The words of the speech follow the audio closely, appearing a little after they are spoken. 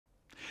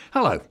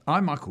Hello,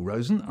 I'm Michael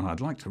Rosen, and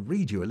I'd like to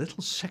read you a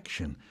little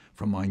section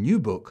from my new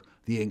book,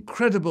 The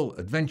Incredible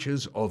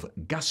Adventures of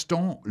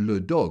Gaston Le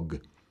Dog,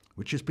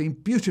 which has been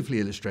beautifully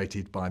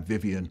illustrated by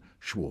Viviane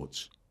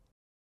Schwarz.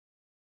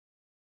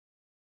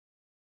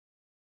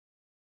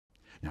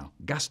 Now,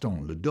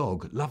 Gaston Le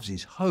Dog loves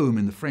his home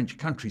in the French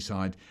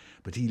countryside,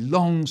 but he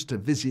longs to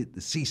visit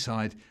the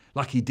seaside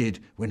like he did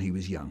when he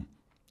was young.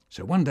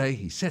 So one day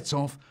he sets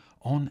off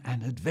on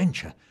an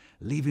adventure,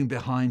 leaving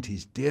behind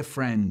his dear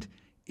friend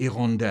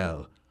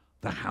Hirondelle,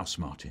 the house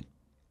martin.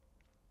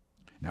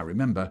 Now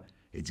remember,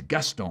 it's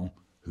Gaston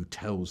who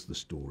tells the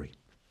story.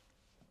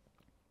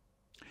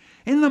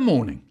 In the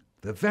morning,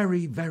 the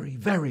very, very,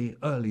 very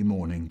early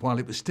morning, while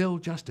it was still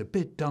just a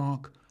bit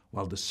dark,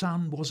 while the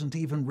sun wasn't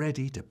even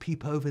ready to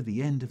peep over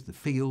the end of the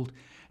field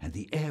and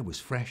the air was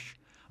fresh,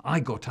 I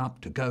got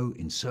up to go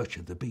in search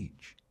of the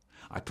beach.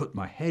 I put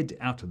my head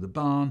out of the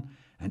barn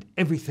and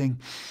everything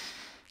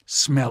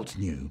smelt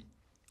new.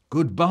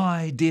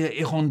 "Goodbye, dear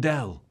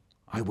Hirondelle,"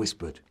 I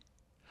whispered.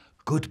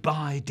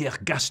 "Goodbye, dear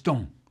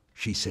Gaston,"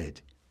 she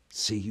said.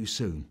 "See you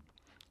soon."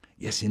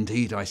 "Yes,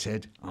 indeed," I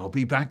said. "I'll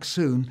be back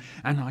soon."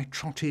 And I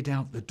trotted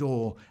out the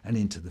door and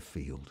into the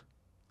field.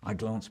 I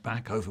glanced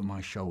back over my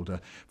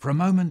shoulder. For a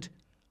moment,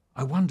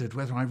 I wondered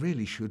whether I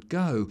really should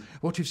go.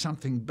 What if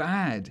something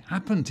bad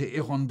happened to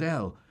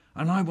Hirondelle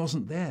and I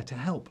wasn't there to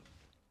help?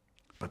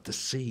 But the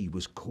sea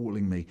was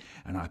calling me,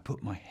 and I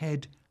put my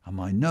head and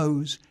my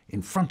nose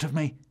in front of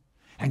me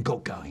and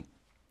got going.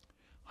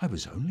 I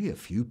was only a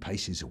few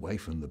paces away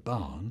from the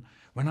barn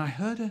when I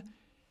heard a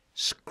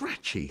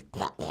scratchy,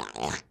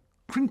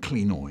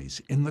 crinkly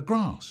noise in the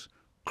grass.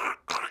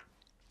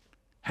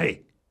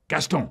 "Hey,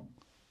 Gaston,"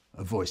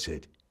 a voice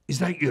said. "Is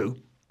that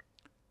you?"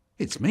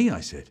 "It's me,"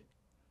 I said.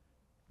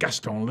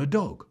 "Gaston Le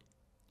Dog.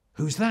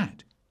 Who's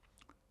that?"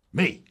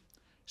 "Me,"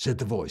 said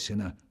the voice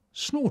in a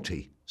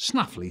snorty,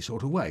 snuffly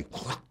sort of way.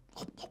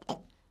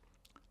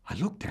 I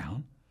looked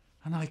down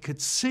and I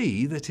could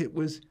see that it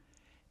was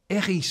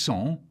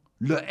Hérisson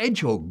le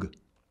Hedgehog.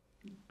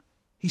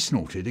 He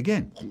snorted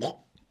again.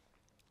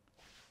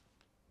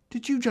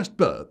 "Did you just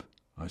burp?"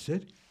 I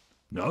said.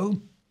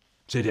 "No,"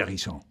 said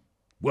Hérisson.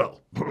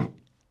 "Well,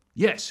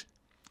 yes."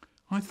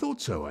 "I thought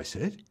so," I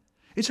said.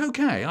 "It's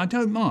okay, I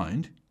don't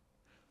mind."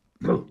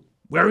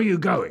 "Where are you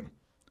going?"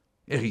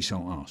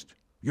 Hérisson asked.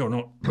 "You're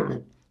not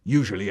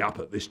usually up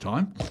at this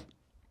time."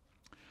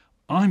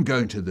 "I'm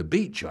going to the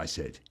beach," I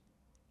said.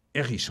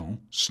 Hérisson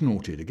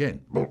snorted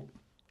again.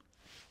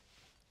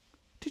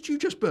 "Did you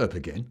just burp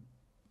again?"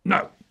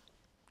 "No,"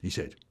 he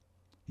said.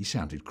 He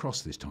sounded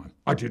cross this time.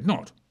 "I did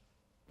not.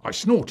 I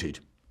snorted.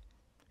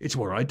 It's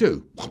what I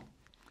do.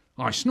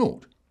 I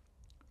snort.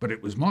 But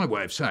it was my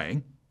way of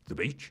saying, the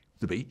beach,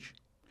 the beach.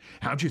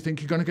 How do you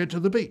think you're going to get to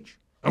the beach?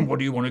 And what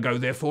do you want to go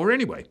there for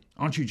anyway?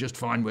 Aren't you just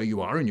fine where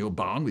you are in your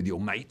barn with your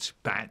mates,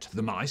 Bat,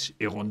 the mice,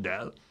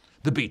 Hirondelle?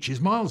 The beach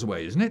is miles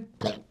away, isn't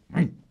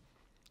it?"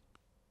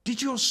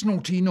 "Did your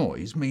snorty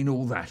noise mean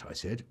all that?" I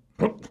said.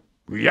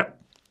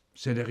 "Yep,"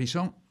 said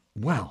Hérisson.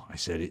 "Well," I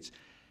said, "it's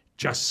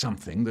just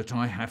something that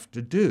I have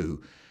to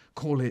do.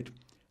 Call it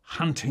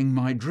hunting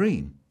my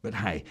dream. But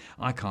hey,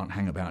 I can't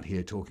hang about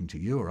here talking to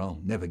you or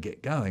I'll never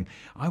get going.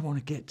 I want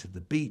to get to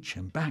the beach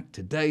and back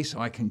today so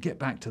I can get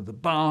back to the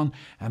barn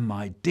and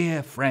my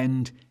dear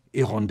friend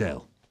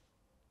Hirondelle."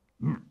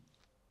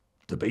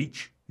 "The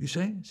beach, you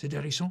say?" said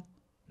Hérisson.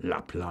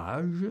 "La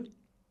plage?"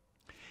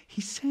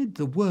 He said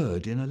the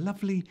word in a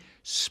lovely,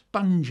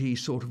 spongy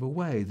sort of a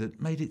way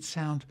that made it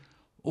sound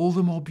all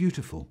the more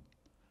beautiful.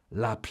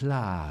 La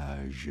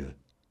plage.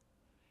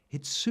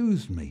 It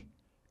soothed me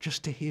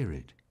just to hear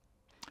it.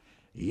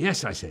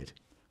 "Yes," I said.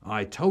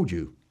 "I told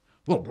you."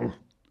 "Well,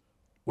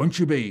 won't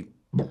you be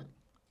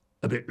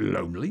a bit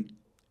lonely?"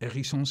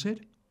 Hérisson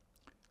said.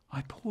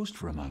 I paused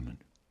for a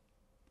moment.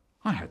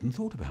 I hadn't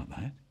thought about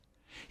that.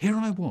 Here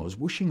I was,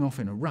 whooshing off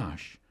in a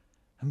rush,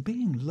 and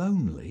being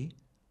lonely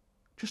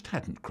just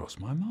hadn't crossed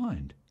my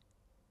mind.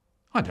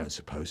 "I don't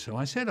suppose so,"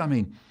 I said.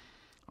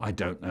 I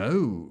don't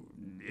know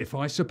if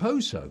I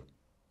suppose so."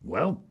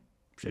 "Well,"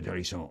 said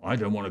Hérisson, "I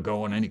don't want to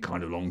go on any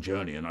kind of long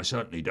journey, and I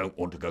certainly don't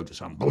want to go to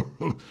some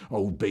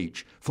old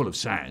beach full of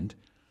sand.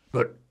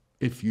 But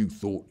if you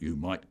thought you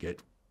might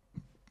get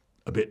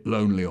a bit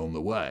lonely on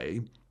the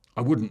way,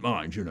 I wouldn't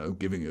mind,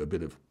 giving you a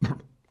bit of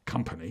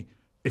company,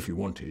 if you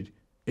wanted,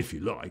 if you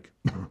like."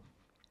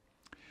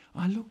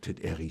 I looked at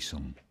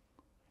Hérisson.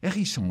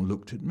 Hérisson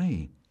looked at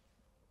me.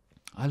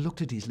 I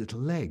looked at his little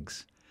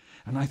legs,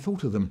 and I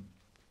thought of them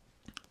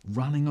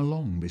running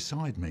along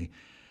beside me.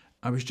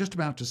 I was just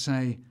about to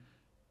say,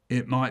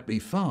 "It might be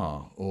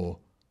far," or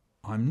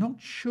 "I'm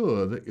not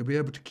sure that you'll be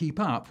able to keep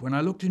up," when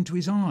I looked into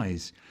his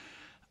eyes,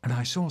 and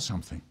I saw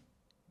something.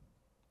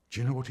 Do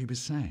you know what he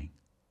was saying?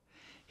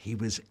 He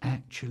was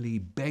actually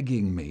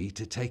begging me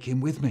to take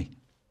him with me.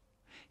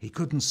 He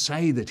couldn't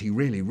say that he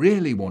really,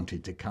 really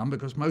wanted to come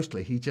because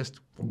mostly he just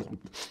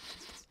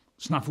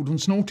snuffled and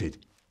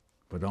snorted.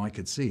 But I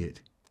could see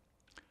it.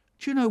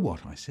 "Do you know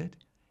what?" I said.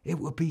 It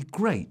would be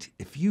great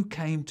if you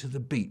came to the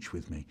beach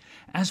with me.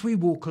 As we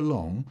walk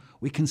along,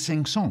 we can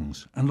sing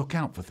songs and look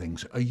out for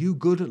things. Are you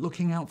good at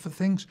looking out for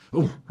things?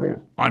 Oh,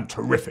 I'm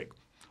terrific.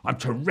 I'm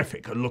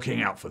terrific at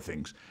looking out for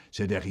things,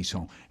 said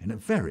Hérisson in a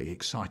very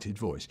excited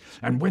voice.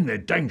 And when they're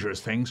dangerous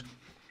things,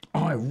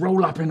 I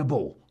roll up in a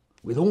ball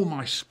with all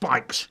my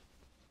spikes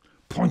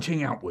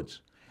pointing outwards,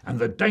 and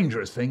the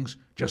dangerous things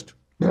just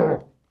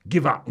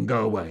give up and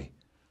go away.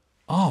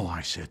 Oh,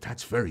 I said,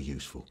 that's very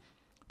useful,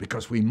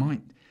 because we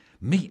might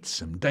meet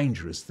some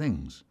dangerous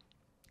things.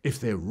 If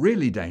they're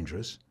really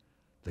dangerous,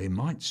 they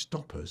might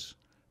stop us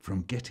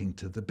from getting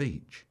to the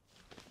beach.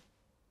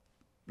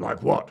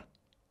 Like what?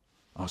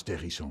 Asked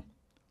Hérisson.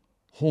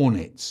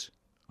 Hornets,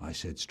 I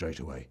said straight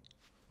away.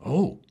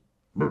 Oh,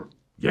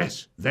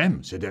 yes,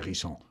 them, said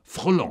Hérisson.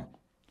 Frelons.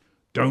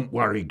 Don't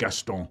worry,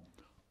 Gaston.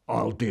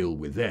 I'll deal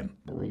with them.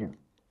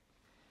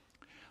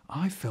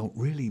 I felt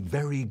really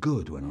very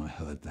good when I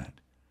heard that.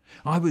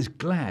 I was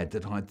glad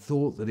that I'd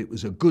thought that it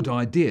was a good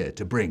idea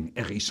to bring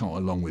Hérisson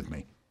along with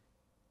me.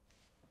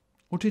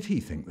 Or did he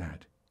think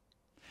that?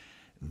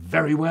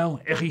 Very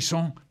well,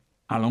 Hérisson.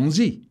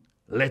 Allons-y.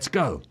 Let's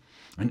go.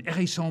 And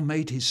Hérisson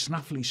made his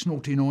snuffly,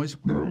 snorty noise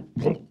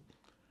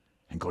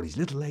and got his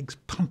little legs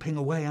pumping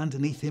away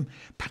underneath him,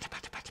 patter,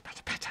 patter, patter,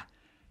 patter, patter.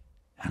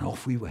 And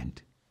off we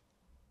went.